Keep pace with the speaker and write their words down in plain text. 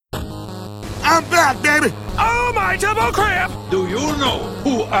I'm back, baby. Oh, my double cramp! Do you know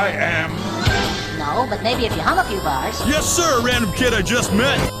who I am? No, but maybe if you hum a few bars. Yes, sir, random kid I just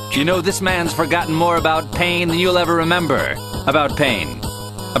met. You know, this man's forgotten more about pain than you'll ever remember. About pain.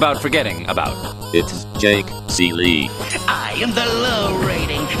 About forgetting about. It's Jake C. Lee. I am the low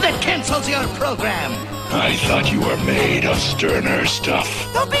rating that cancels your program. I thought you were made of sterner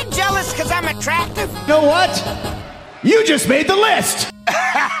stuff. Don't be jealous because I'm attractive. You know what? You just made the list!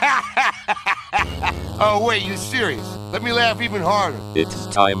 Oh, wait, you serious? Let me laugh even harder. It's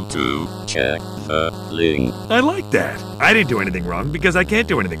time to check the link. I like that. I didn't do anything wrong because I can't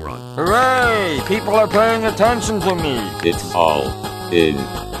do anything wrong. Hooray! People are paying attention to me. It's all in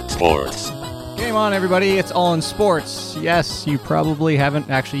sports. Game on, everybody. It's all in sports. Yes, you probably haven't.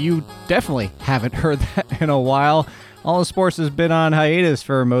 Actually, you definitely haven't heard that in a while. All in Sports has been on hiatus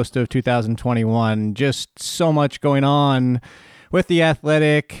for most of 2021. Just so much going on with The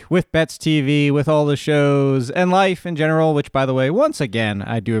Athletic, with Bets TV, with all the shows, and life in general, which, by the way, once again,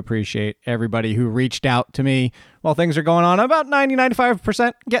 I do appreciate everybody who reached out to me while things are going on. About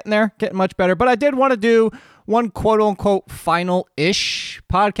 90-95%, getting there, getting much better. But I did want to do one quote-unquote final-ish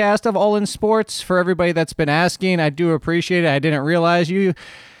podcast of All in Sports for everybody that's been asking. I do appreciate it. I didn't realize you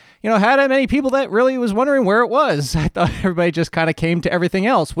had that many people that really was wondering where it was. I thought everybody just kind of came to everything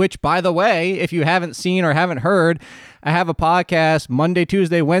else, which, by the way, if you haven't seen or haven't heard, I have a podcast Monday,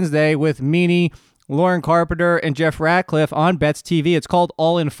 Tuesday, Wednesday with Meanie, Lauren Carpenter, and Jeff Ratcliffe on Bets TV. It's called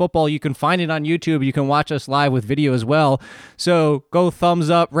All in Football. You can find it on YouTube. You can watch us live with video as well. So go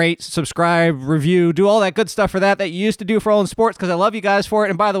thumbs up, rate, subscribe, review, do all that good stuff for that you used to do for All in Sports, because I love you guys for it.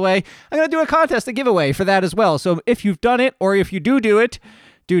 And by the way, I'm going to do a contest, a giveaway for that as well. So if you've done it, or if you do it,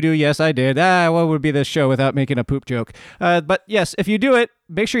 yes, I did. What would be this show without making a poop joke? But yes, if you do it,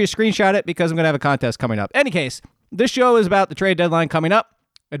 make sure you screenshot it because I'm going to have a contest coming up. Any case, this show is about the trade deadline coming up.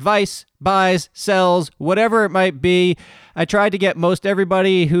 Advice, buys, sells, whatever it might be. I tried to get most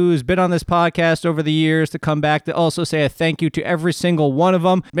everybody who's been on this podcast over the years to come back to also say a thank you to every single one of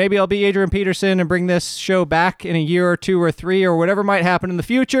them. Maybe I'll be Adrian Peterson and bring this show back in a year or two or three or whatever might happen in the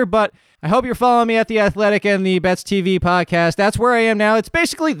future, but I hope you're following me at The Athletic and the Bets TV podcast. That's where I am now. It's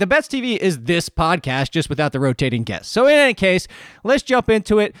basically, the Bets TV is this podcast, just without the rotating guests. So in any case, let's jump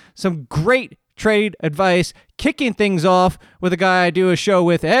into it. Some great trade advice, kicking things off with a guy I do a show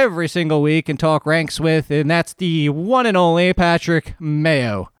with every single week and talk ranks with, and that's the one and only Patrick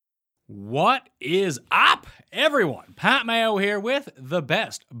Mayo. What is up, everyone? Pat Mayo here with the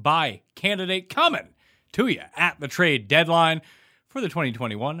best buy candidate coming to you at the trade deadline for the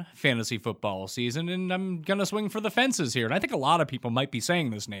 2021 fantasy football season, and I'm going to swing for the fences here. And I think a lot of people might be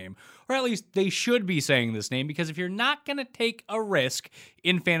saying this name, or at least they should be saying this name, because if you're not going to take a risk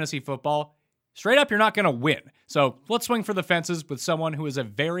in fantasy football, straight up, you're not going to win. So let's swing for the fences with someone who is a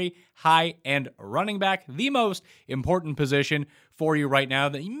very high-end running back, the most important position for you right now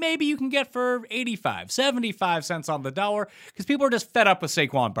that maybe you can get for 85, 75 cents on the dollar, because people are just fed up with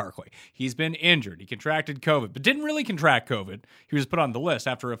Saquon Barkley. He's been injured. He contracted COVID, but didn't really contract COVID. He was put on the list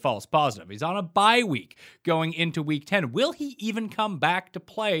after a false positive. He's on a bye week going into week 10. Will he even come back to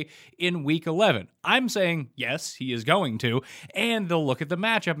play in week 11? I'm saying yes, he is going to, and they'll look at the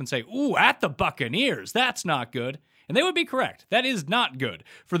matchup and say, ooh, at the Buccaneers, that's not good. And they would be correct. That is not good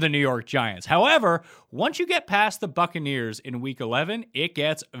for the New York Giants. However, once you get past the Buccaneers in Week 11, it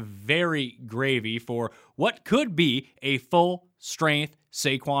gets very gravy for what could be a full-strength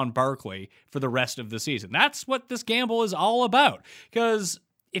Saquon Barkley for the rest of the season. That's what this gamble is all about. Because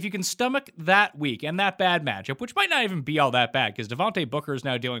if you can stomach that week and that bad matchup, which might not even be all that bad, because Devontae Booker is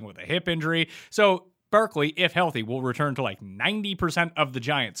now dealing with a hip injury, so Barkley, if healthy, will return to like 90% of the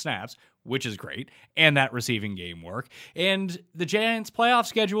Giants snaps, which is great, and that receiving game work. And the Giants' playoff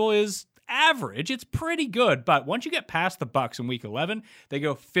schedule is average. It's pretty good, but once you get past the Bucs in Week 11, they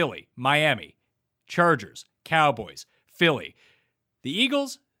go Philly, Miami, Chargers, Cowboys, Philly. The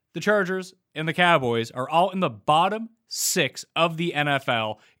Eagles, the Chargers, and the Cowboys are all in the bottom 6 of the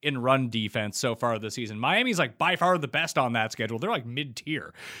NFL in run defense so far this season. Miami's like by far the best on that schedule. They're like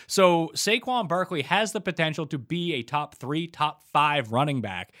mid-tier. So Saquon Barkley has the potential to be a top 3, top 5 running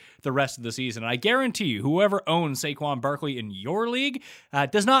back the rest of the season. And I guarantee you, whoever owns Saquon Barkley in your league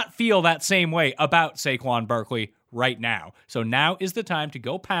does not feel that same way about Saquon Barkley right now. So now is the time to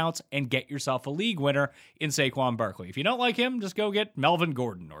go pounce and get yourself a league winner in Saquon Barkley. If you don't like him, just go get Melvin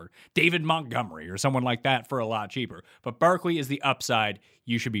Gordon or David Montgomery or someone like that for a lot cheaper. But Barkley is the upside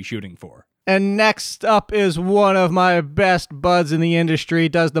you should be shooting for. And next up is one of my best buds in the industry,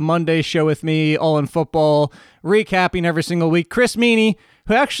 does the Monday show with me, All in Football, recapping every single week. Chris Meanie,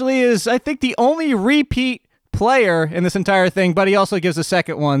 who actually is, I think, the only repeat player in this entire thing, but he also gives a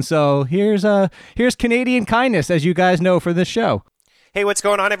second one. So here's Canadian kindness, as you guys know, for this show. Hey, what's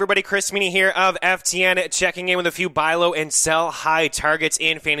going on, everybody? Chris Meany here of FTN, checking in with a few buy low and sell high targets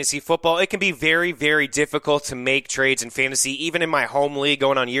in fantasy football. It can be very, very difficult to make trades in fantasy. Even in my home league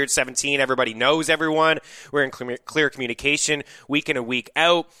going on year 17, everybody knows everyone. We're in clear communication week in and week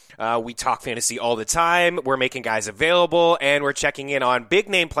out. We talk fantasy all the time. We're making guys available, and we're checking in on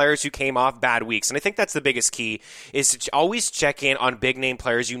big-name players who came off bad weeks. And I think that's the biggest key, is to always check in on big-name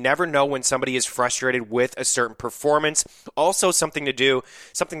players. You never know when somebody is frustrated with a certain performance. Also, something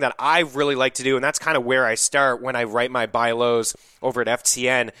that I really like to do, and that's kind of where I start when I write my buy lows over at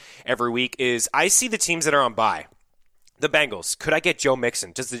FTN every week, is I see the teams that are on buy. The Bengals. Could I get Joe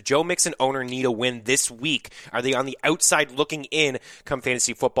Mixon? Does the Joe Mixon owner need a win this week? Are they on the outside looking in come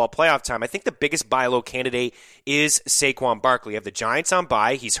fantasy football playoff time? I think the biggest buy low candidate is Saquon Barkley. You have the Giants on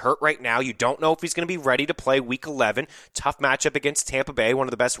bye. He's hurt right now. You don't know if he's going to be ready to play week 11. Tough matchup against Tampa Bay, one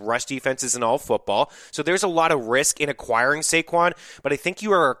of the best rush defenses in all football. So there's a lot of risk in acquiring Saquon, but I think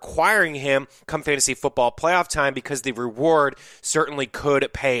you are acquiring him come fantasy football playoff time because the reward certainly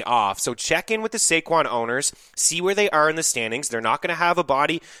could pay off. So check in with the Saquon owners, see where they are in the standings. They're not going to have a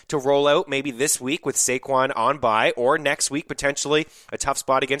body to roll out maybe this week with Saquon on bye, or next week potentially a tough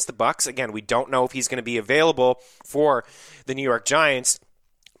spot against the Bucs. Again, we don't know if he's going to be available for the New York Giants.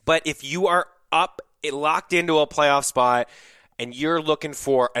 But if you are locked into a playoff spot and you're looking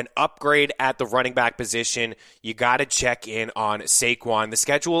for an upgrade at the running back position, you got to check in on Saquon. The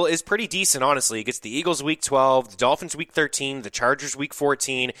schedule is pretty decent, honestly. It gets the Eagles week 12, the Dolphins week 13, the Chargers week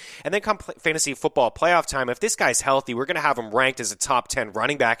 14, and then come fantasy football playoff time. If this guy's healthy, we're going to have him ranked as a top 10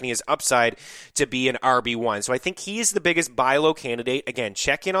 running back, and he has upside to be an RB1. So I think he is the biggest buy low candidate. Again,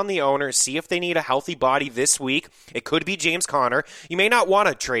 check in on the owner, see if they need a healthy body this week. It could be James Conner. You may not want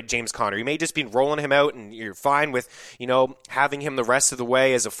to trade James Conner. You may just be rolling him out, and you're fine with, having him the rest of the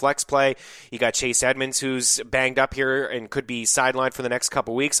way as a flex play. You got Chase Edmonds, who's banged up here and could be sidelined for the next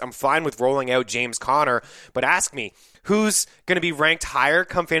couple weeks. I'm fine with rolling out James Conner, but ask me, who's going to be ranked higher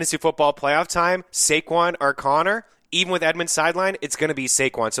come fantasy football playoff time, Saquon or Conner? Even with Edmonds sideline, it's going to be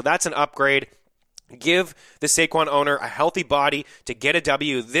Saquon. So that's an upgrade. Give the Saquon owner a healthy body to get a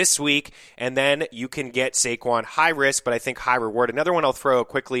W this week, and then you can get Saquon high risk, but I think high reward. Another one I'll throw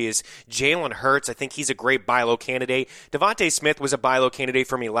quickly is Jalen Hurts. I think he's a great buy low candidate. Devontae Smith was a buy low candidate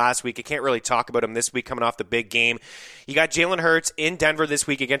for me last week. I can't really talk about him this week coming off the big game. You got Jalen Hurts in Denver this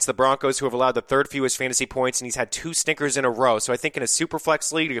week against the Broncos, who have allowed the third fewest fantasy points, and he's had 2 stinkers in a row. So I think in a super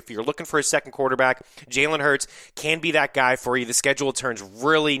flex league, if you're looking for a second quarterback, Jalen Hurts can be that guy for you. The schedule turns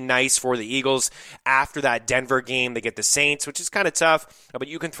really nice for the Eagles. After that Denver game, they get the Saints, which is kind of tough, but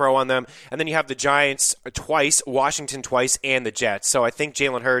you can throw on them. And then you have the Giants twice, Washington twice, and the Jets. So I think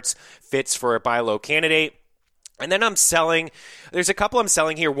Jalen Hurts fits for a buy low candidate. And then I'm selling. There's a couple I'm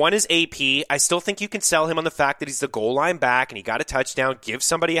selling here. One is AP. I still think you can sell him on the fact that he's the goal line back and he got a touchdown. Give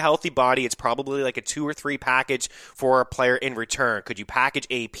somebody a healthy body. It's probably like a 2 or 3 package for a player in return. Could you package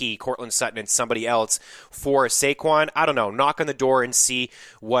AP, Cortland Sutton, and somebody else for Saquon? I don't know. Knock on the door and see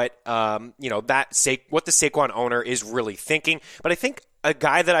what what the Saquon owner is really thinking. But I think a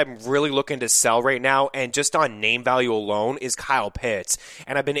guy that I'm really looking to sell right now, and just on name value alone, is Kyle Pitts.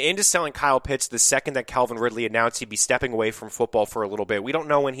 And I've been into selling Kyle Pitts the second that Calvin Ridley announced he'd be stepping away from football for a little bit. We don't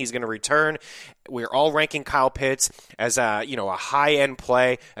know when he's going to return. We're all ranking Kyle Pitts as a high-end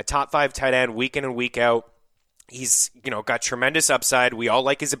play, a top 5 tight end week in and week out. He's, got tremendous upside. We all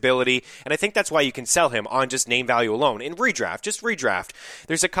like his ability, and I think that's why you can sell him on just name value alone. In redraft.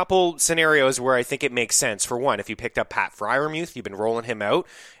 There's a couple scenarios where I think it makes sense. For one, if you picked up Pat Freiermuth, you've been rolling him out.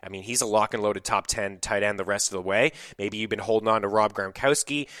 I mean, he's a lock and loaded top 10 tight end the rest of the way. Maybe you've been holding on to Rob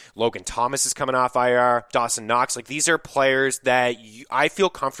Gronkowski. Logan Thomas is coming off IR. Dawson Knox. These are players that I feel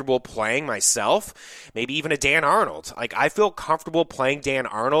comfortable playing myself. Maybe even a Dan Arnold. I feel comfortable playing Dan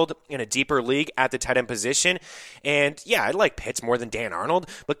Arnold in a deeper league at the tight end position. And yeah, I like Pitts more than Dan Arnold,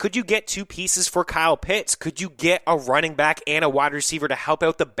 but could you get 2 pieces for Kyle Pitts? Could you get a running back and a wide receiver to help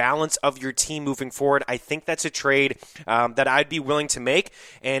out the balance of your team moving forward? I think that's a trade that I'd be willing to make.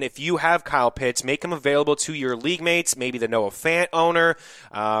 And if you have Kyle Pitts, make him available to your league mates, maybe the Noah Fant owner.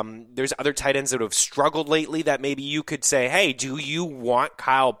 There's other tight ends that have struggled lately that maybe you could say, hey, do you want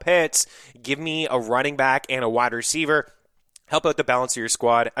Kyle Pitts? Give me a running back and a wide receiver. Help out the balance of your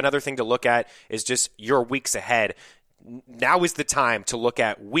squad. Another thing to look at is just your weeks ahead. now is the time to look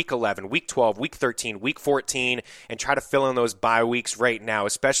at week 11, week 12, week 13, week 14, and try to fill in those bye weeks right now,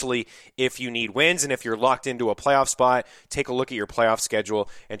 especially if you need wins. And if you're locked into a playoff spot, take a look at your playoff schedule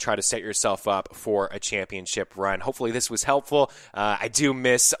and try to set yourself up for a championship run. Hopefully this was helpful. I do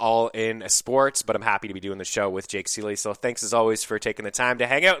miss All In Sports, but I'm happy to be doing the show with Jake Seeley. So thanks as always for taking the time to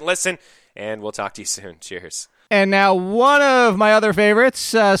hang out and listen, and we'll talk to you soon. Cheers. And now one of my other favorites,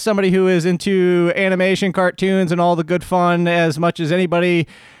 somebody who is into animation, cartoons, and all the good fun as much as anybody.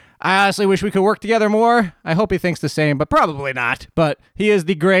 I honestly wish we could work together more. I hope he thinks the same, but probably not. But he is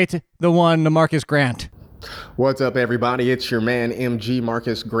the great, the one, Marcus Grant. What's up, everybody? It's your man, MG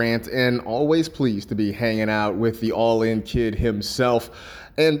Marcus Grant, and always pleased to be hanging out with the all-in kid himself.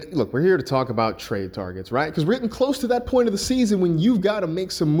 And look, we're here to talk about trade targets, right? Because we're getting close to that point of the season when you've got to make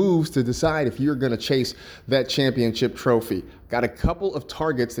some moves to decide if you're going to chase that championship trophy. Got a couple of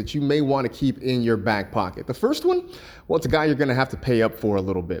targets that you may want to keep in your back pocket. The first one, well, it's a guy you're going to have to pay up for a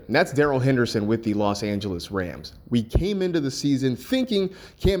little bit. And that's Darrell Henderson with the Los Angeles Rams. We came into the season thinking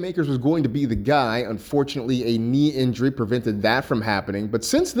Cam Akers was going to be the guy. Unfortunately, a knee injury prevented that from happening. But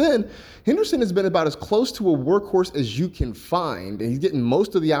since then, Henderson has been about as close to a workhorse as you can find. And he's getting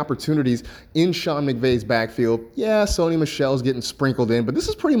most of the opportunities in Sean McVay's backfield. Yeah, Sony Michel's getting sprinkled in, but this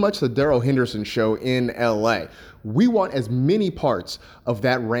is pretty much the Darrell Henderson show in LA. We want as many parts of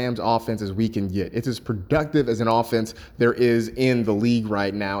that Rams offense as we can get. It's as productive as an offense there is in the league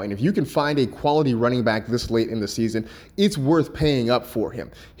right now. And if you can find a quality running back this late in the season, it's worth paying up for him.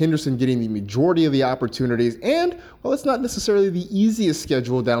 Henderson getting the majority of the opportunities, and, well, it's not necessarily the easiest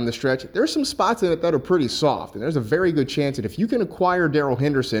schedule down the stretch. There's some spots in it that are pretty soft, and there's a very good chance that if you can acquire Darrell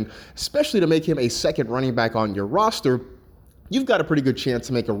Henderson, especially to make him a second running back on your roster, you've got a pretty good chance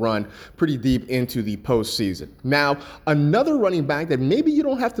to make a run pretty deep into the postseason. Now, another running back that maybe you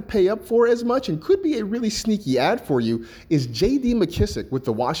don't have to pay up for as much and could be a really sneaky ad for you is J.D. McKissic with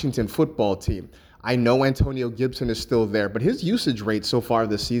the Washington football team. I know Antonio Gibson is still there, but his usage rates so far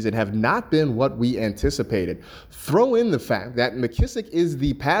this season have not been what we anticipated. Throw in the fact that McKissic is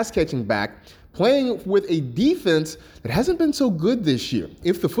the pass-catching back playing with a defense that hasn't been so good this year.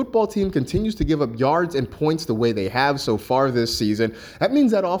 If the football team continues to give up yards and points the way they have so far this season, that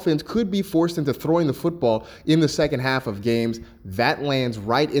means that offense could be forced into throwing the football in the second half of games. That lands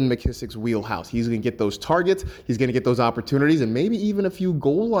right in McKissic's wheelhouse. He's going to get those targets, he's going to get those opportunities, and maybe even a few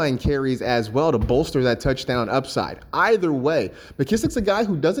goal line carries as well to bolster that touchdown upside. Either way, McKissic's a guy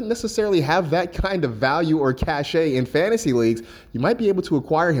who doesn't necessarily have that kind of value or cachet in fantasy leagues. You might be able to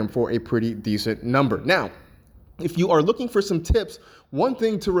acquire him for a pretty decent number. Now, if you are looking for some tips, one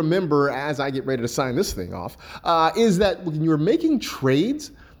thing to remember as I get ready to sign this thing off is that when you're making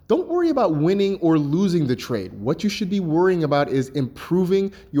trades, don't worry about winning or losing the trade. What you should be worrying about is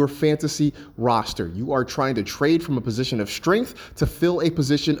improving your fantasy roster. You are trying to trade from a position of strength to fill a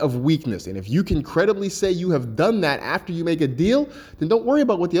position of weakness. And if you can credibly say you have done that after you make a deal, then don't worry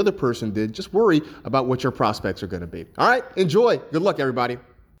about what the other person did. Just worry about what your prospects are going to be. All right, enjoy. Good luck, everybody.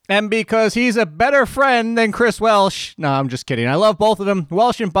 And because he's a better friend than Chris Welsh. No, I'm just kidding. I love both of them.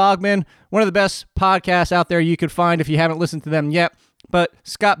 Welsh and Bogman, one of the best podcasts out there you could find if you haven't listened to them yet. But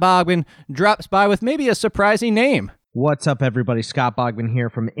Scott Bogman drops by with maybe a surprising name. What's up, everybody? Scott Bogman here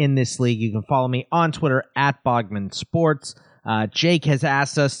from In This League. You can follow me on Twitter at Bogman Sports. Jake has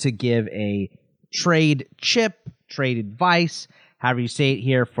asked us to give a trade chip, trade advice, however you say it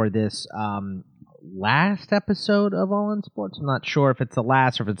here, for this last episode of All In Sports. I'm not sure if it's the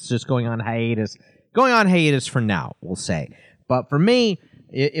last or if it's just going on hiatus. Going on hiatus for now, we'll say. But for me,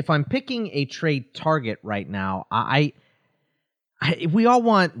 if I'm picking a trade target right now, we all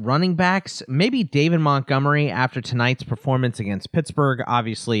want running backs. Maybe David Montgomery after tonight's performance against Pittsburgh.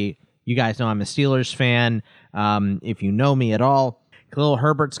 Obviously, you guys know I'm a Steelers fan. If you know me at all, Khalil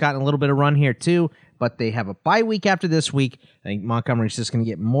Herbert's gotten a little bit of run here too. But they have a bye week after this week. I think Montgomery's just going to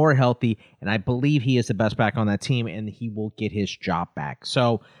get more healthy, and I believe he is the best back on that team, and he will get his job back.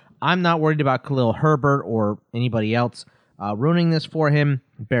 So I'm not worried about Khalil Herbert or anybody else ruining this for him.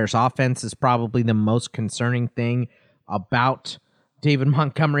 Bears offense is probably the most concerning thing about David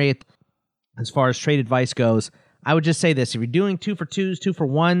Montgomery as far as trade advice goes. I would just say this. If you're doing 2-for-2s,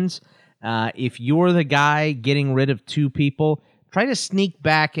 2-for-1s, if you're the guy getting rid of two people, try to sneak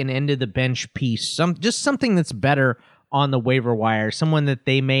back an end of the bench piece, just something that's better on the waiver wire, someone that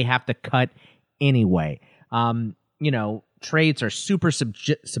they may have to cut anyway. Trades are super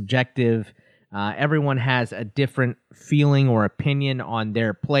subjective. Everyone has a different feeling or opinion on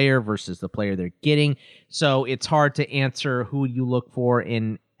their player versus the player they're getting. So it's hard to answer who you look for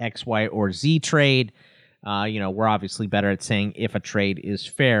in X, Y, or Z trade. We're obviously better at saying if a trade is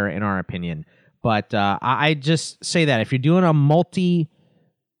fair, in our opinion. But I just say that if you're doing a multi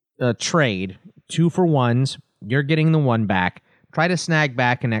trade, 2-for-1s, you're getting the one back. Try to snag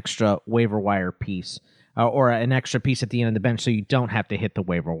back an extra waiver wire piece or an extra piece at the end of the bench so you don't have to hit the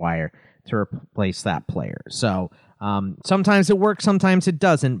waiver wire to replace that player. So sometimes it works, sometimes it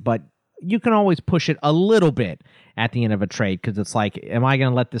doesn't, but you can always push it a little bit at the end of a trade because it's like, am I going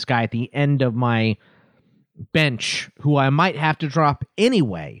to let this guy at the end of my bench, who I might have to drop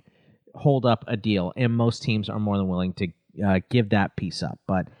anyway, hold up a deal? And most teams are more than willing to give that piece up.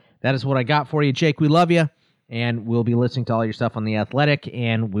 But that is what I got for you, Jake. We love you, and we'll be listening to all your stuff on The Athletic,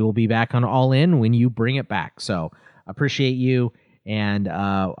 and we will be back on All In when you bring it back. So appreciate you, and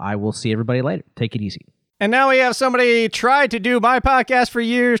I will see everybody later. Take it easy. And now we have somebody tried to do my podcast for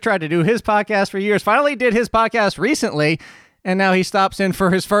years, tried to do his podcast for years, finally did his podcast recently, and now he stops in for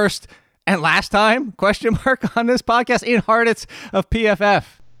his first and last time, question mark, on this podcast. Ian Hartitz of PFF.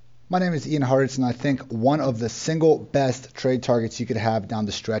 My name is Ian Hartitz, and I think one of the single best trade targets you could have down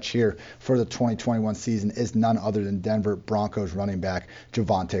the stretch here for the 2021 season is none other than Denver Broncos running back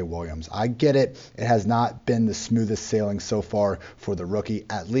Javonte Williams. I get it. It has not been the smoothest sailing so far for the rookie,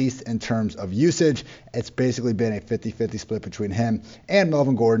 at least in terms of usage. It's basically been a 50-50 split between him and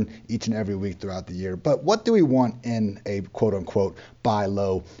Melvin Gordon each and every week throughout the year. But what do we want in a quote-unquote buy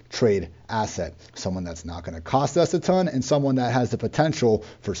low trade asset? Someone that's not going to cost us a ton and someone that has the potential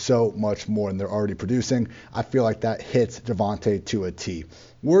for so much more than they're already producing. I feel like that hits Javonte to a T.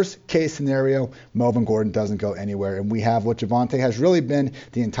 Worst case scenario, Melvin Gordon doesn't go anywhere, and we have what Javonte has really been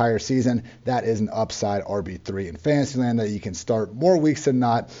the entire season. That is an upside RB3 in Fantasyland that you can start more weeks than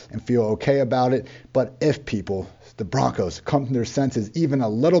not and feel okay about it. But if people, the Broncos, come to their senses even a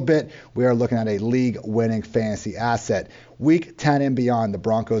little bit, we are looking at a league-winning fantasy asset. Week 10 and beyond, the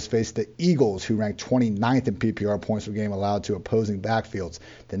Broncos face the Eagles, who rank 29th in PPR points per game allowed to opposing backfields.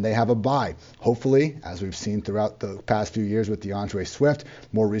 Then they have a bye. Hopefully, as we've seen throughout the past few years with DeAndre Swift,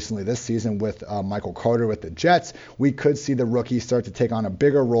 more recently this season with Michael Carter with the Jets, we could see the rookie start to take on a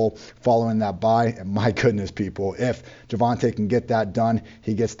bigger role following that bye. And my goodness, people, if Javonte can get that done,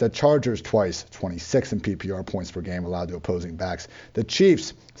 he gets the Chargers twice, 26 in PPR points per game allowed to opposing backs. The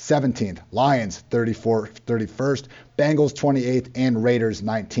Chiefs, 17th, Lions, 31st, Bengals 28th, and Raiders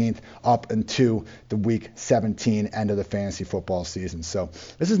 19th, up into the week 17 end of the fantasy football season. So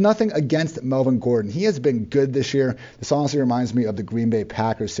this is nothing against Melvin Gordon. He has been good this year. This honestly reminds me of the Green Bay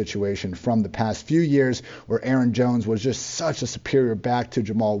Packers situation from the past few years, where Aaron Jones was just such a superior back to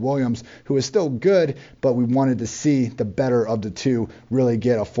Jamal Williams, who is still good, but we wanted to see the better of the two really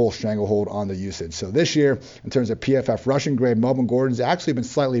get a full stranglehold on the usage. So this year, in terms of PFF rushing grade, Melvin Gordon's actually been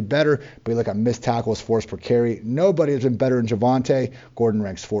slightly better, but you look at missed tackles forced per carry, nobody has been better than Javonte. Gordon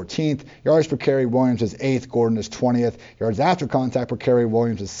ranks 14th. Yards per carry, Williams is 8th. Gordon is 20th. Yards after contact per carry,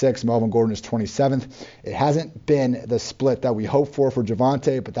 Williams is 6th. Melvin Gordon is 27th. It hasn't been the split that we hoped for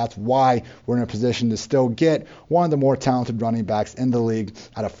Javonte, but that's why we're in a position to still get one of the more talented running backs in the league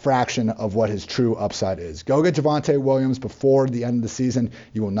at a fraction of what his true upside is. Go get Javonte Williams before the end of the season.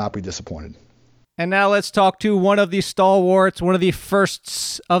 You will not be disappointed. And now let's talk to one of the stalwarts, one of the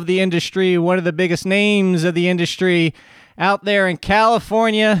firsts of the industry, one of the biggest names of the industry out there in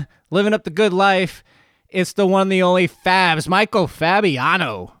California, living up the good life. It's the one, the only Fabs, Michael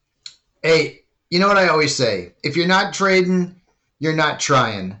Fabiano. Hey, you know what I always say? If you're not trading, you're not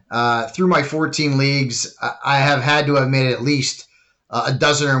trying. Through my 14 leagues, I have had to have made at least a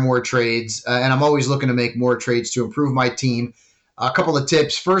dozen or more trades, and I'm always looking to make more trades to improve my team. A couple of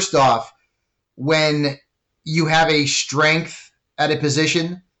tips. First off, when you have a strength at a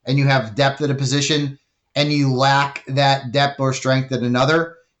position and you have depth at a position and you lack that depth or strength at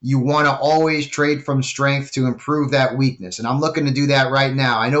another, you want to always trade from strength to improve that weakness. And I'm looking to do that right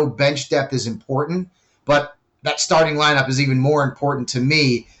now. I know bench depth is important, but that starting lineup is even more important to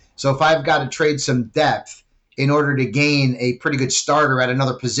me. So if I've got to trade some depth in order to gain a pretty good starter at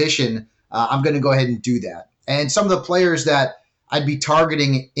another position, I'm going to go ahead and do that. And some of the players that I'd be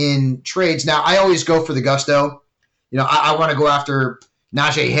targeting in trades. Now, I always go for the gusto. You know, I want to go after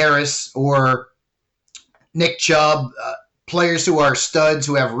Najee Harris or Nick Chubb, players who are studs,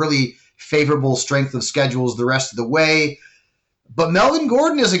 who have really favorable strength of schedules the rest of the way. But Melvin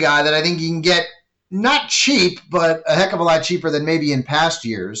Gordon is a guy that I think you can get not cheap, but a heck of a lot cheaper than maybe in past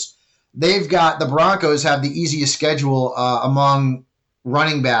years. The Broncos have the easiest schedule among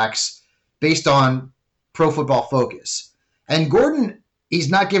running backs based on Pro Football Focus. And Gordon, he's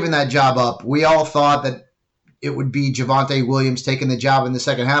not giving that job up. We all thought that it would be Javonte Williams taking the job in the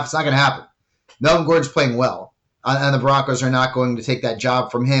second half. It's not going to happen. Melvin Gordon's playing well, and the Broncos are not going to take that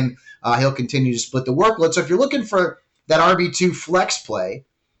job from him. He'll continue to split the workload. So if you're looking for that RB2 flex play,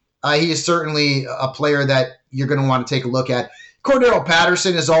 he is certainly a player that you're going to want to take a look at. Cordero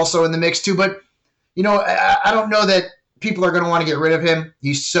Patterson is also in the mix too, but I don't know that people are going to want to get rid of him.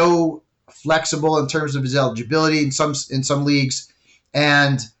 He's so flexible in terms of his eligibility in some leagues,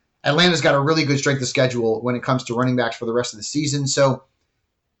 and Atlanta's got a really good strength of schedule when it comes to running backs for the rest of the season. So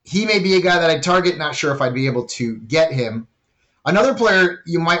he may be a guy that I'd target. Not sure if I'd be able to get him. Another player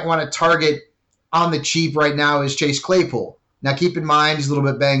you might want to target on the cheap right now is Chase Claypool. Now, keep in mind, he's a little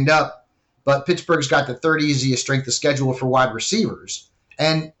bit banged up, but Pittsburgh's got the third easiest strength of schedule for wide receivers.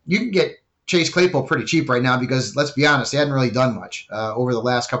 And you can get Chase Claypool pretty cheap right now because, let's be honest, he hadn't really done much over the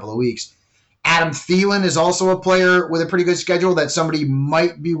last couple of weeks. Adam Thielen is also a player with a pretty good schedule that somebody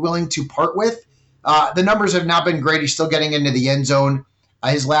might be willing to part with. The numbers have not been great. He's still getting into the end zone.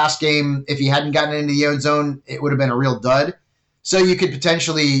 His last game, if he hadn't gotten into the end zone, it would have been a real dud. So you could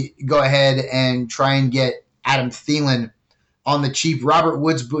potentially go ahead and try and get Adam Thielen on the cheap. Robert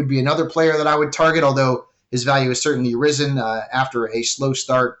Woods would be another player that I would target, although his value has certainly risen after a slow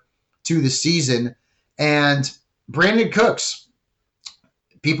start to the season. And Brandon Cooks.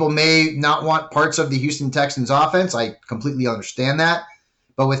 People may not want parts of the Houston Texans offense. I completely understand that.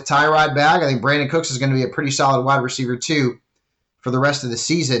 But with Tyrod back, I think Brandon Cooks is going to be a pretty solid wide receiver too for the rest of the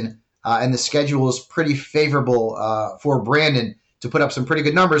season. And the schedule is pretty favorable for Brandon to put up some pretty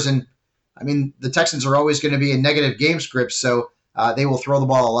good numbers. And, I mean, the Texans are always going to be in negative game scripts, so they will throw the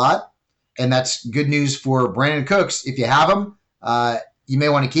ball a lot. And that's good news for Brandon Cooks. If you have him, you may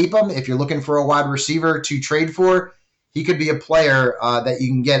want to keep him. If you're looking for a wide receiver to trade for, he could be a player that you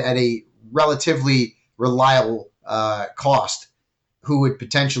can get at a relatively reliable cost who would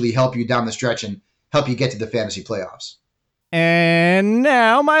potentially help you down the stretch and help you get to the fantasy playoffs. And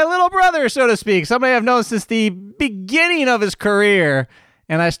now my little brother, so to speak, somebody I've known since the beginning of his career.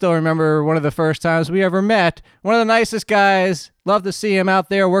 And I still remember one of the first times we ever met. One of the nicest guys. Love to see him out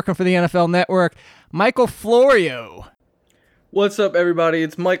there working for the NFL Network. Michael Florio. What's up, everybody?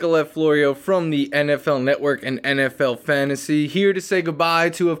 It's Michael F. Florio from the NFL Network and NFL Fantasy, here to say goodbye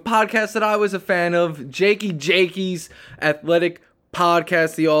to a podcast that I was a fan of, Jakey's Athletic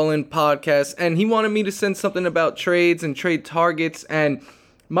Podcast, the All In Podcast, and he wanted me to send something about trades and trade targets. And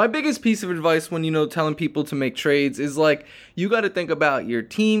my biggest piece of advice when, telling people to make trades is you got to think about your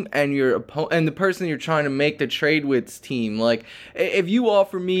team and your opponent and the person you're trying to make the trade with's team. Like, if you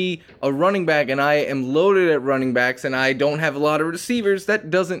offer me a running back and I am loaded at running backs and I don't have a lot of receivers, that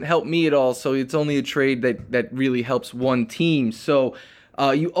doesn't help me at all. So it's only a trade that really helps one team. So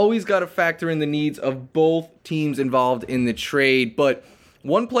you always got to factor in the needs of both teams involved in the trade. But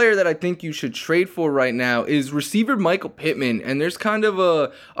one player that I think you should trade for right now is receiver Michael Pittman. And there's kind of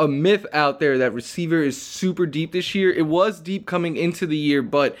a myth out there that receiver is super deep this year. It was deep coming into the year,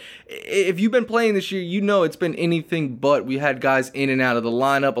 but if you've been playing this year, it's been anything but. We had guys in and out of the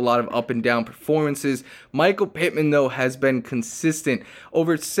lineup, a lot of up and down performances. Michael Pittman, though, has been consistent.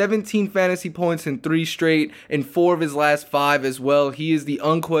 Over 17 fantasy points in 3 straight, and 4 of his last 5 as well. He is the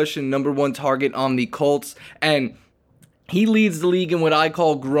unquestioned number 1 target on the Colts, and he leads the league in what I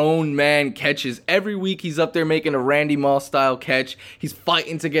call grown man catches. Every week he's up there making a Randy Moss style catch. He's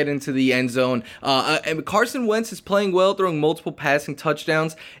fighting to get into the end zone. And Carson Wentz is playing well, throwing multiple passing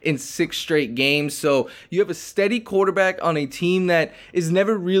touchdowns in 6 straight games. So you have a steady quarterback on a team that is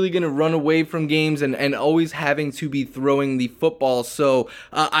never really going to run away from games and always having to be throwing the football. So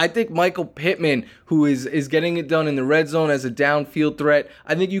I think Michael Pittman, who is getting it done in the red zone as a downfield threat,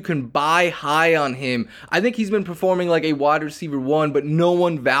 I think you can buy high on him. I think he's been performing like a wide receiver 1, but no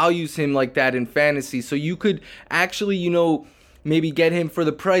one values him like that in fantasy. So you could actually, maybe get him for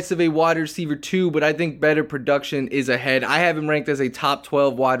the price of a wide receiver 2, but I think better production is ahead. I have him ranked as a top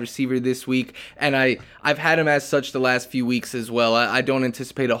 12 wide receiver this week, and I've had him as such the last few weeks as well. I don't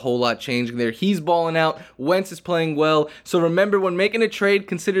anticipate a whole lot changing there. He's balling out. Wentz is playing well. So remember, when making a trade,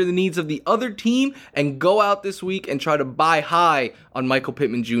 consider the needs of the other team and go out this week and try to buy high on Michael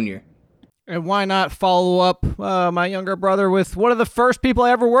Pittman Jr. And why not follow up my younger brother with one of the first people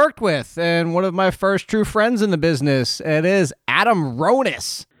I ever worked with and one of my first true friends in the business. It is Adam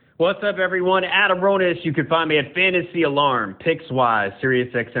Ronis. What's up, everyone? Adam Ronis. You can find me at Fantasy Alarm, PicksWise,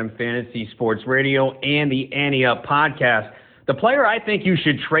 SiriusXM Fantasy Sports Radio, and the Ante Up Podcast. The player I think you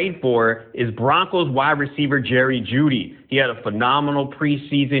should trade for is Broncos wide receiver Jerry Jeudy. He had a phenomenal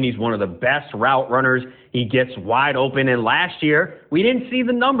preseason. He's one of the best route runners. He gets wide open. And last year, we didn't see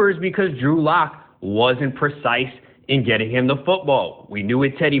the numbers because Drew Lock wasn't precise in getting him the football. We knew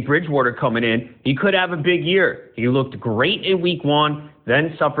with Teddy Bridgewater coming in, he could have a big year. He looked great in week 1,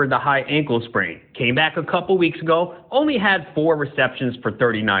 then suffered the high ankle sprain. Came back a couple weeks ago, only had 4 receptions for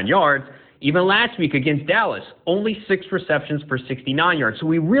 39 yards. Even last week against Dallas, only 6 receptions for 69 yards. So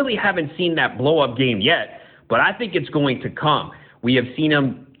we really haven't seen that blow-up game yet, but I think it's going to come. We have seen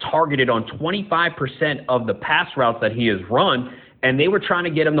him targeted on 25% of the pass routes that he has run, and they were trying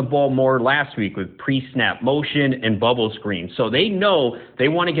to get him the ball more last week with pre-snap motion and bubble screen. So they know they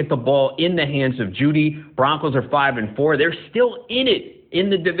want to get the ball in the hands of Jeudy. Broncos are 5-4. They're still in it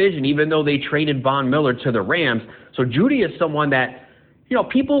in the division, even though they traded Von Miller to the Rams. So Jeudy is someone that, you know,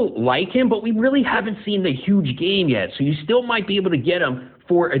 people like him, but we really haven't seen the huge game yet. So you still might be able to get him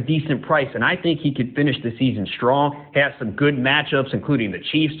for a decent price. And I think he could finish the season strong. He has some good matchups, including the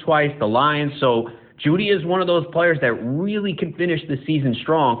Chiefs twice, the Lions. So Jeudy is one of those players that really can finish the season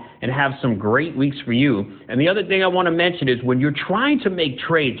strong and have some great weeks for you. And the other thing I want to mention is when you're trying to make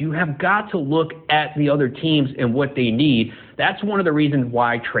trades, you have got to look at the other teams and what they need. That's one of the reasons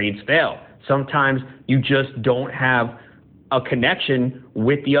why trades fail. Sometimes you just don't have a connection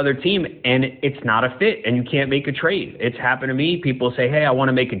with the other team and it's not a fit and you can't make a trade. It's happened to me. People say, hey, I want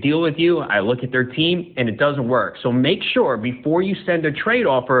to make a deal with you. I look at their team and it doesn't work. So make sure before you send a trade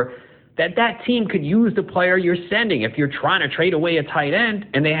offer that team could use the player you're sending. If you're trying to trade away a tight end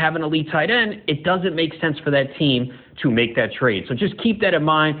and they have an elite tight end, it doesn't make sense for that team to make that trade. So just keep that in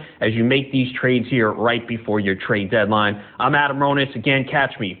mind as you make these trades here right before your trade deadline. I'm Adam Ronis. Again,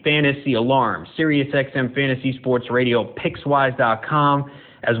 catch me, Fantasy Alarm, SiriusXM Fantasy Sports Radio, Pickswise.com,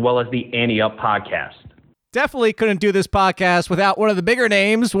 as well as the Ante Up podcast. Definitely couldn't do this podcast without one of the bigger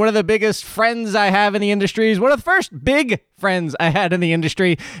names, one of the biggest friends I have in the industry, one of the first big friends I had in the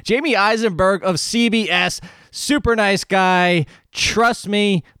industry, Jamie Eisenberg of CBS. Super nice guy. Trust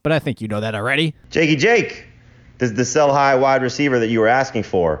me, but I think you know that already. Jake, this is the sell high wide receiver that you were asking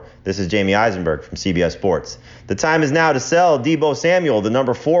for. This is Jamie Eisenberg from CBS Sports. The time is now to sell Deebo Samuel, the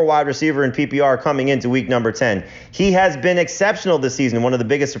number 4 wide receiver in PPR coming into week number 10. He has been exceptional this season, one of the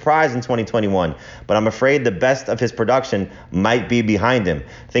biggest surprises in 2021, but I'm afraid the best of his production might be behind him.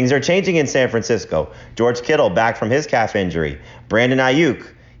 Things are changing in San Francisco. George Kittle back from his calf injury. Brandon Ayuk.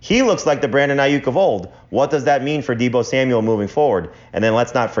 He looks like the Brandon Ayuk of old. What does that mean for Deebo Samuel moving forward? And then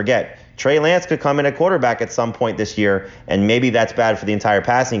let's not forget, Trey Lance could come in at quarterback at some point this year, and maybe that's bad for the entire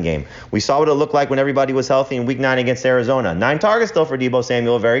passing game. We saw what it looked like when everybody was healthy in Week 9 against Arizona. 9 targets still for Deebo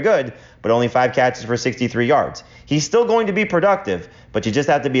Samuel, very good, but only 5 catches for 63 yards. He's still going to be productive, but you just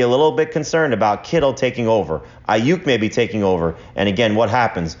have to be a little bit concerned about Kittle taking over. Ayuk may be taking over, and again, what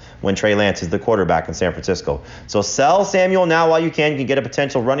happens when Trey Lance is the quarterback in San Francisco? So sell Samuel now while you can. You can get a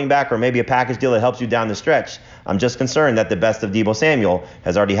potential running back or maybe a package deal that helps you down the stretch. I'm just concerned that the best of Deebo Samuel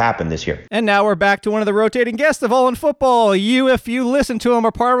has already happened this year. And now we're back to one of the rotating guests of All in Football. You, if you listen to him,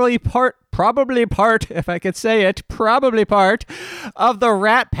 are probably part, if I could say it, probably part of the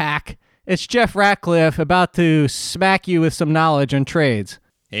Rat Pack. It's Jeff Ratcliffe about to smack you with some knowledge on trades.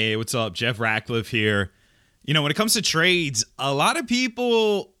 Hey, what's up? Jeff Ratcliffe here. You know, when it comes to trades, a lot of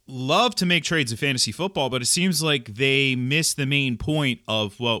people love to make trades in fantasy football, but it seems like they miss the main point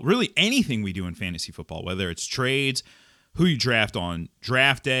of, well, really anything we do in fantasy football, whether it's trades, who you draft on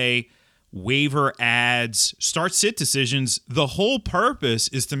draft day, waiver ads, start-sit decisions. The whole purpose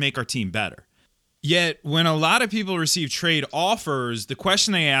is to make our team better. Yet, when a lot of people receive trade offers, the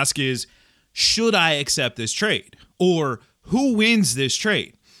question they ask is, should I accept this trade? Or who wins this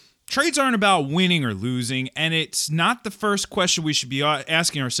trade? Trades aren't about winning or losing, and it's not the first question we should be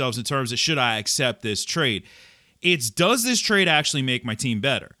asking ourselves in terms of should I accept this trade. It's does this trade actually make my team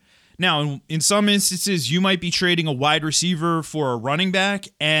better? Now, in some instances, you might be trading a wide receiver for a running back,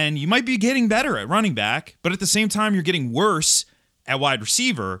 and you might be getting better at running back, but at the same time, you're getting worse at wide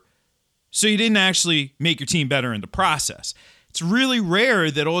receiver, so you didn't actually make your team better in the process. It's really rare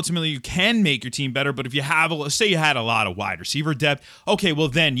that ultimately you can make your team better, but if you have, say you had a lot of wide receiver depth, okay, well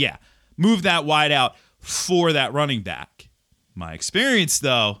then, yeah, move that wide out for that running back. My experience,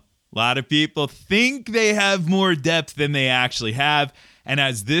 though, a lot of people think they have more depth than they actually have, and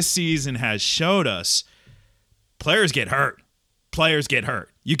as this season has showed us, players get hurt. Players get hurt.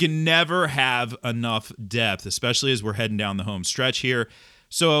 You can never have enough depth, especially as we're heading down the home stretch here.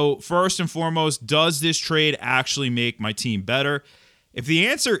 So first and foremost, does this trade actually make my team better? If the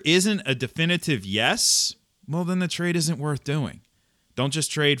answer isn't a definitive yes, well, then the trade isn't worth doing. Don't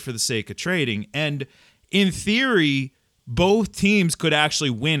just trade for the sake of trading. And in theory, both teams could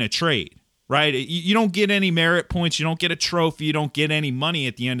actually win a trade, right? You don't get any merit points. You don't get a trophy. You don't get any money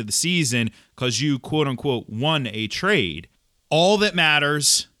at the end of the season because you, quote unquote, won a trade. All that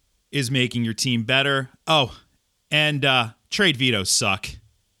matters is making your team better. Oh, and trade vetoes suck.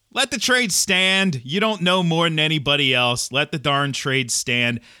 Let the trade stand. You don't know more than anybody else. Let the darn trade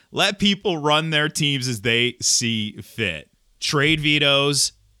stand. Let people run their teams as they see fit. Trade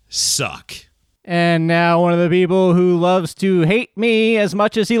vetoes suck. And now one of the people who loves to hate me as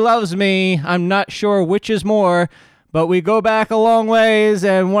much as he loves me. I'm not sure which is more, but we go back a long ways,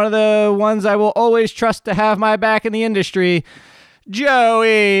 and one of the ones I will always trust to have my back in the industry,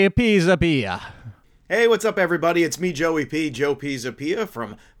 Joey Pisapia. Hey, what's up, everybody? It's me, Joey P. Joe Pisapia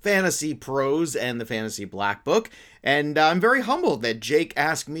from Fantasy Pros and the Fantasy Black Book, and I'm very humbled that Jake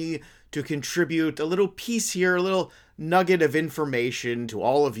asked me to contribute a little piece here, a little nugget of information to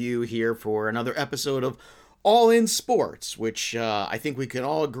all of you here for another episode of All In Sports, which I think we can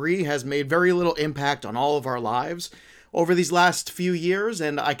all agree has made very little impact on all of our lives over these last few years.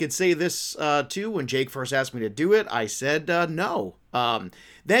 And I could say this too, when Jake first asked me to do it, I said no.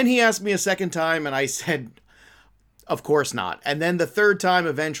 Then he asked me a second time and I said, of course not. And then the third time,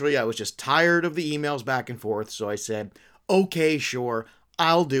 eventually, I was just tired of the emails back and forth. So I said, okay, sure,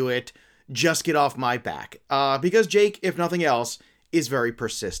 I'll do it. Just get off my back. Because Jake, if nothing else, is very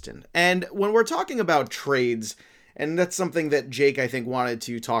persistent. And when we're talking about trades, and that's something that Jake, I think, wanted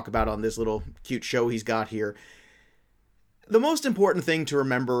to talk about on this little cute show he's got here, the most important thing to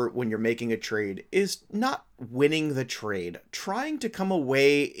remember when you're making a trade is not winning the trade. Trying to come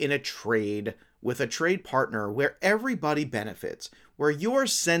away in a trade with a trade partner where everybody benefits, where you're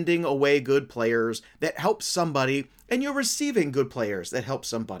sending away good players that help somebody and you're receiving good players that help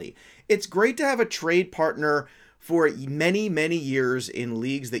somebody. It's great to have a trade partner for many, many years in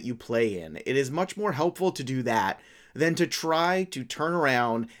leagues that you play in. It is much more helpful to do that than to try to turn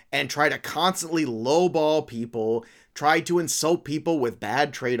around and try to constantly lowball people, try to insult people with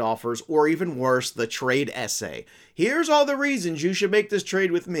bad trade offers, or even worse, the trade essay. Here's all the reasons you should make this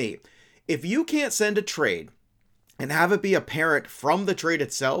trade with me. If you can't send a trade and have it be apparent from the trade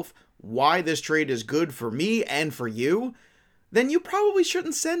itself why this trade is good for me and for you, then you probably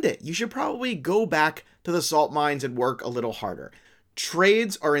shouldn't send it. You should probably go back to the salt mines and work a little harder.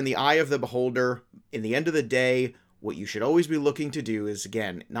 Trades are in the eye of the beholder. In the end of the day, what you should always be looking to do is,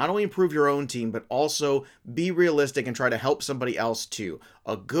 again, not only improve your own team, but also be realistic and try to help somebody else too.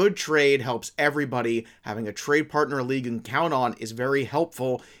 A good trade helps everybody. Having a trade partner league you can count on is very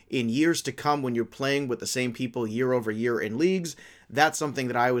helpful in years to come when you're playing with the same people year over year in leagues. That's something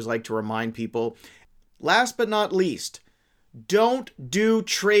that I always like to remind people. Last but not least, don't do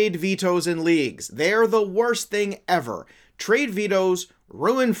trade vetoes in leagues. They're the worst thing ever. Trade vetoes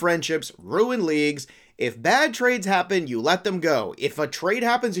ruin friendships, ruin leagues. If bad trades happen, you let them go. If a trade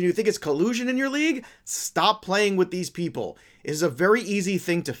happens and you think it's collusion in your league, stop playing with these people. It is a very easy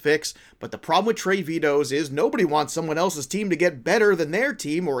thing to fix, but the problem with trade vetoes is nobody wants someone else's team to get better than their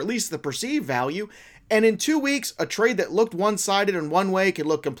team, or at least the perceived value. And in 2 weeks, a trade that looked one-sided in one way can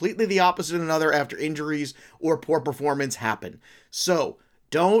look completely the opposite in another after injuries or poor performance happen. So,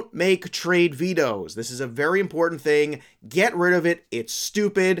 don't make trade vetoes. This is a very important thing. Get rid of it. It's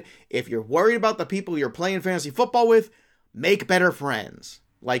stupid. If you're worried about the people you're playing fantasy football with, make better friends.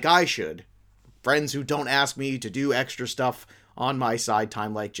 Like I should. Friends who don't ask me to do extra stuff on my side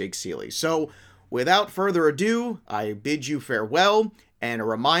time like Jake Seeley. So, without further ado, I bid you farewell. And a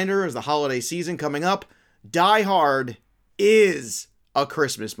reminder, as the holiday season coming up, Die Hard is a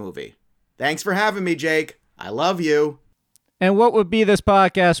Christmas movie. Thanks for having me, Jake. I love you. And what would be this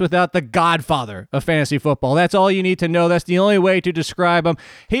podcast without the godfather of fantasy football? That's all you need to know. That's the only way to describe him.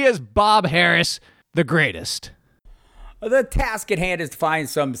 He is Bob Harris, the greatest. The task at hand is to find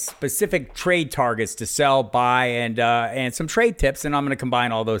some specific trade targets to sell, buy, and some trade tips, and I'm going to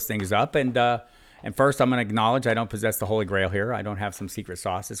combine all those things up. And first, I'm going to acknowledge I don't possess the Holy Grail here. I don't have some secret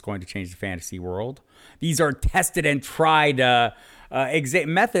sauce that's going to change the fantasy world. These are tested and tried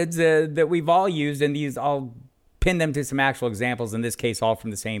methods that we've all used, and I'll pin them to some actual examples, in this case, all from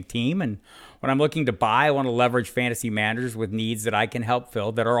the same team. And when I'm looking to buy, I want to leverage fantasy managers with needs that I can help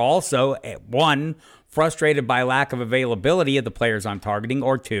fill that are also, one, frustrated by lack of availability of the players I'm targeting,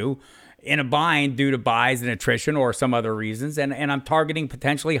 or two, in a bind due to buys and attrition or some other reasons. And I'm targeting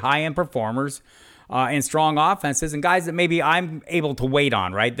potentially high-end performers and strong offenses and guys that maybe I'm able to wait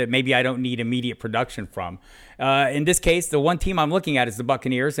on, right? That maybe I don't need immediate production from. In this case, the one team I'm looking at is the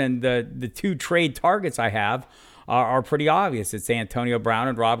Buccaneers, and the two trade targets I have are pretty obvious. It's Antonio Brown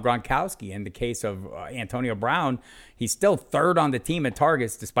and Rob Gronkowski. In the case of Antonio Brown, he's still third on the team in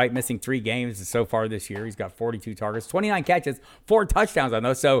targets despite missing 3 games so far this year. He's got 42 targets, 29 catches, 4 touchdowns on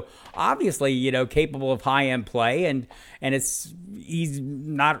those. So obviously, capable of high-end play, and he's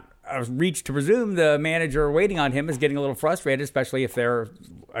not a reach to presume the manager waiting on him is getting a little frustrated, especially if they're,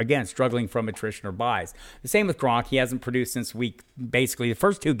 again, struggling from attrition or buys. The same with Gronk. He hasn't produced since basically the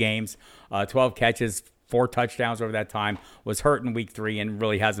first 2 games, 12 catches, 4 touchdowns over that time, was hurt in week 3 and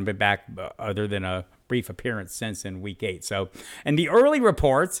really hasn't been back other than a brief appearance since in Week 8. So, and the early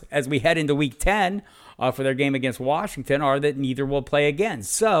reports as we head into Week 10 for their game against Washington are that neither will play again.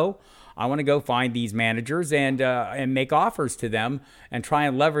 So I want to go find these managers and make offers to them and try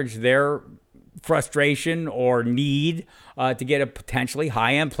and leverage their frustration or need to get a potentially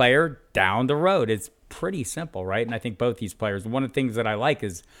high-end player down the road. It's pretty simple, right? And I think both these players, one of the things that I like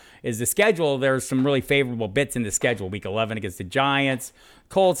is the schedule. There's some really favorable bits in the schedule. Week 11 against the Giants.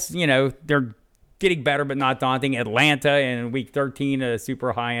 Colts, they're getting better but not daunting. Atlanta in Week 13, a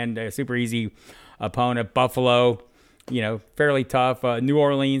super high-end, super easy opponent. Buffalo, fairly tough. New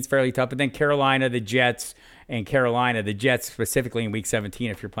Orleans, fairly tough. But then Carolina, the Jets, and Carolina, the Jets specifically in Week 17,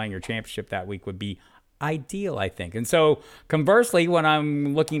 if you're playing your championship that week, would be ideal, I think. And so conversely, when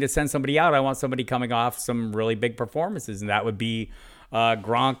I'm looking to send somebody out, I want somebody coming off some really big performances, and that would be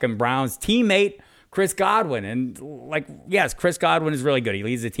Gronk and Brown's teammate, Chris Godwin. And yes, Chris Godwin is really good. He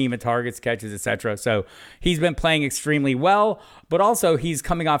leads the team in targets, catches, etc. So he's been playing extremely well, but also he's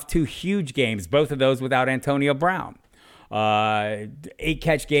coming off 2 huge games, both of those without Antonio Brown. 8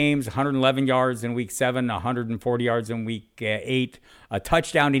 catch games, 111 yards in Week 7, 140 yards in Week 8, a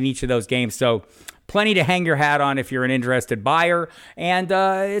touchdown in each of those games. So plenty to hang your hat on if you're an interested buyer. And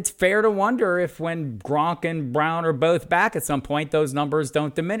it's fair to wonder if when Gronk and Brown are both back at some point, those numbers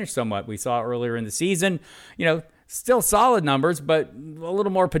don't diminish somewhat. We saw earlier in the season, still solid numbers, but a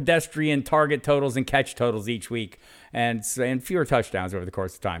little more pedestrian target totals and catch totals each week, and fewer touchdowns over the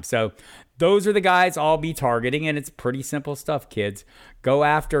course of time. So those are the guys I'll be targeting, and it's pretty simple stuff, kids. Go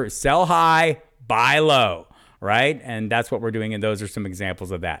after, sell high, buy low, right? And that's what we're doing, and those are some examples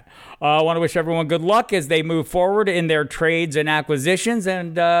of that. I want to wish everyone good luck as they move forward in their trades and acquisitions,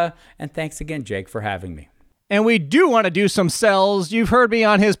 and thanks again, Jake, for having me. And we do want to do some sells. You've heard me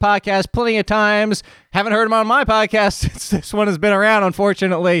on his podcast plenty of times. Haven't heard him on my podcast since this one has been around,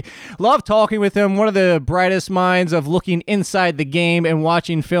 unfortunately. Love talking with him. One of the brightest minds of looking inside the game and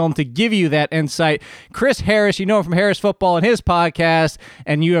watching film to give you that insight. Chris Harris, you know him from Harris Football and his podcast,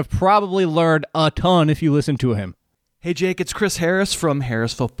 and you have probably learned a ton if you listen to him. Hey, Jake, it's Chris Harris from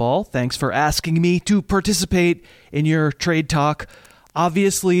Harris Football. Thanks for asking me to participate in your trade talk.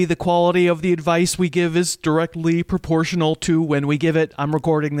 Obviously, the quality of the advice we give is directly proportional to when we give it. I'm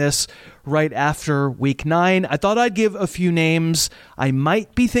recording this right after Week 9. I thought I'd give a few names I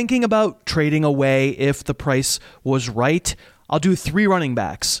might be thinking about trading away if the price was right. I'll do 3 running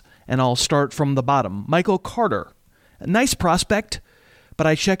backs, and I'll start from the bottom. Michael Carter, a nice prospect, but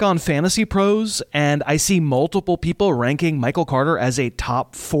I check on Fantasy Pros, and I see multiple people ranking Michael Carter as a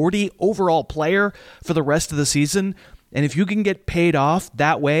top 40 overall player for the rest of the season. And if you can get paid off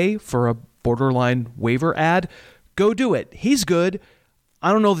that way for a borderline waiver ad, go do it. He's good.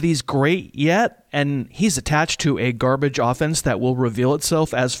 I don't know that he's great yet, and he's attached to a garbage offense that will reveal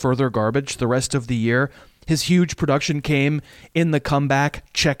itself as further garbage the rest of the year. His huge production came in the comeback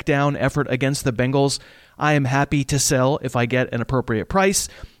check down effort against the Bengals. I am happy to sell if I get an appropriate price.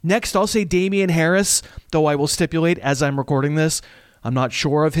 Next, I'll say Damian Harris, though I will stipulate as I'm recording this, I'm not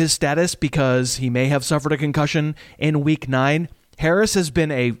sure of his status because he may have suffered a concussion in Week 9. Harris has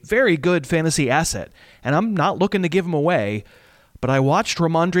been a very good fantasy asset, and I'm not looking to give him away. But I watched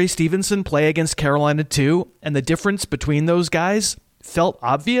Ramondre Stevenson play against Carolina too, and the difference between those guys felt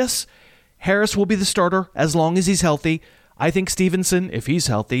obvious. Harris will be the starter as long as he's healthy. I think Stevenson, if he's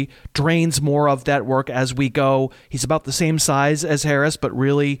healthy, drains more of that work as we go. He's about the same size as Harris, but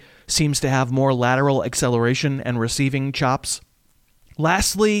really seems to have more lateral acceleration and receiving chops.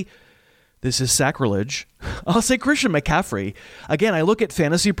 Lastly, this is sacrilege, I'll say Christian McCaffrey. Again, I look at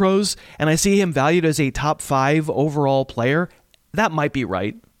Fantasy Pros and I see him valued as a top 5 overall player. That might be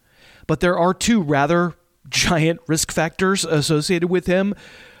right, but there are 2 rather giant risk factors associated with him.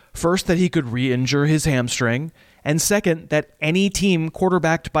 First, that he could re-injure his hamstring, and second, that any team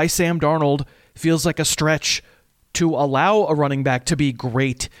quarterbacked by Sam Darnold feels like a stretch to allow a running back to be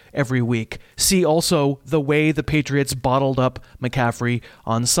great every week. See also the way the Patriots bottled up McCaffrey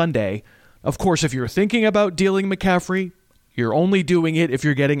on Sunday. Of course, if you're thinking about dealing McCaffrey, you're only doing it if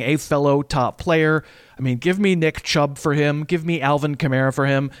you're getting a fellow top player. I mean, give me Nick Chubb for him. Give me Alvin Kamara for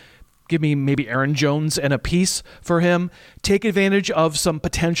him. Give me maybe Aaron Jones and a piece for him. Take advantage of some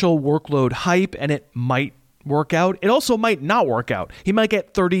potential workload hype, and it might work out. It also might not work out. He might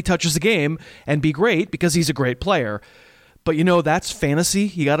get 30 touches a game and be great because he's a great player. But that's fantasy.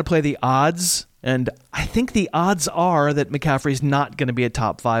 You got to play the odds. And I think the odds are that McCaffrey's not going to be a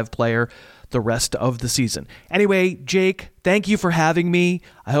top 5 player the rest of the season. Anyway, Jake, thank you for having me.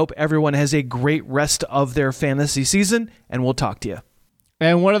 I hope everyone has a great rest of their fantasy season, and we'll talk to you.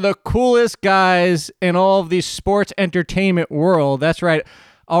 And one of the coolest guys in all of the sports entertainment world. That's right.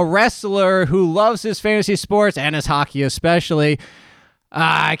 a wrestler who loves his fantasy sports and his hockey especially.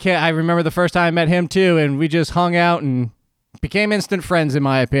 I remember the first time I met him too, and we just hung out and became instant friends, in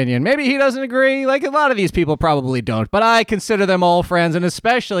my opinion. Maybe he doesn't agree, like a lot of these people probably don't, but I consider them all friends, and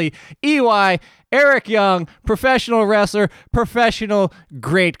especially EY, Eric Young, professional wrestler, professional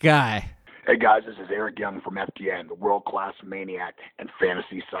great guy. Hey guys, this is Eric Young from FTN, the world-class maniac and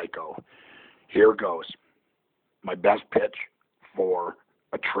fantasy psycho. Here goes. My best pitch for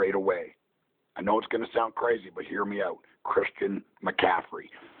a trade away. I know it's going to sound crazy, but hear me out. Christian McCaffrey.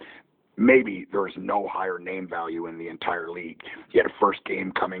 Maybe there's no higher name value in the entire league. He had a first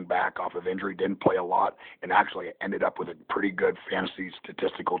game coming back off of injury, didn't play a lot, and actually ended up with a pretty good fantasy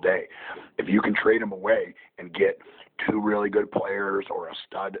statistical day. If you can trade him away and get two really good players or a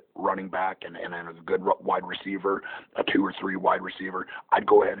stud running back and a good wide receiver, a 2 or 3 wide receiver, I'd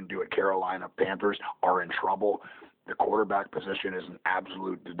go ahead and do it. Carolina Panthers are in trouble. The quarterback position is an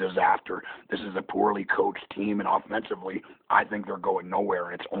absolute disaster. This is a poorly coached team, and offensively, I think they're going nowhere,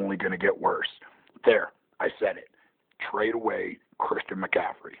 and it's only going to get worse. There, I said it. Trade away Christian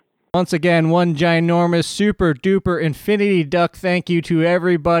McCaffrey. Once again, one ginormous, super duper infinity duck thank you to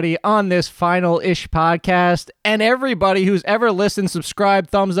everybody on this final-ish podcast and everybody who's ever listened,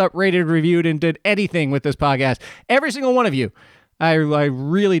 subscribed, thumbs up, rated, reviewed, and did anything with this podcast. Every single one of you. I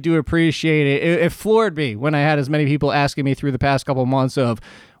really do appreciate it. It floored me when I had as many people asking me through the past couple months of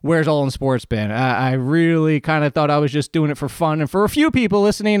where's All in Sports been. I really kind of thought I was just doing it for fun and for a few people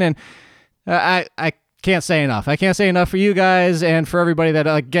listening, and I can't say enough. I can't say enough for you guys and for everybody that,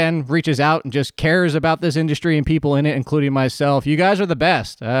 again, reaches out and just cares about this industry and people in it, including myself. You guys are the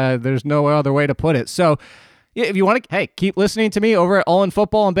best. There's no other way to put it. So, if you want to, hey, keep listening to me over at All in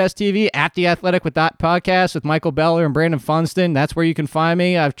Football and Best TV, at The Athletic with that podcast with Michael Beller and Brandon Funston. That's where you can find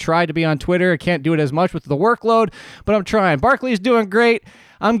me. I've tried to be on Twitter. I can't do it as much with the workload, but I'm trying. Barkley's doing great.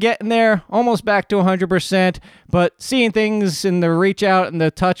 I'm getting there, almost back to 100%, but seeing things and the reach out and the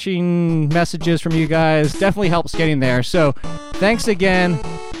touching messages from you guys definitely helps getting there. So thanks again.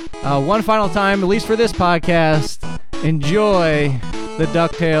 One final time, at least for this podcast, enjoy the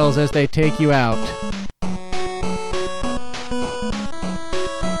DuckTales as they take you out.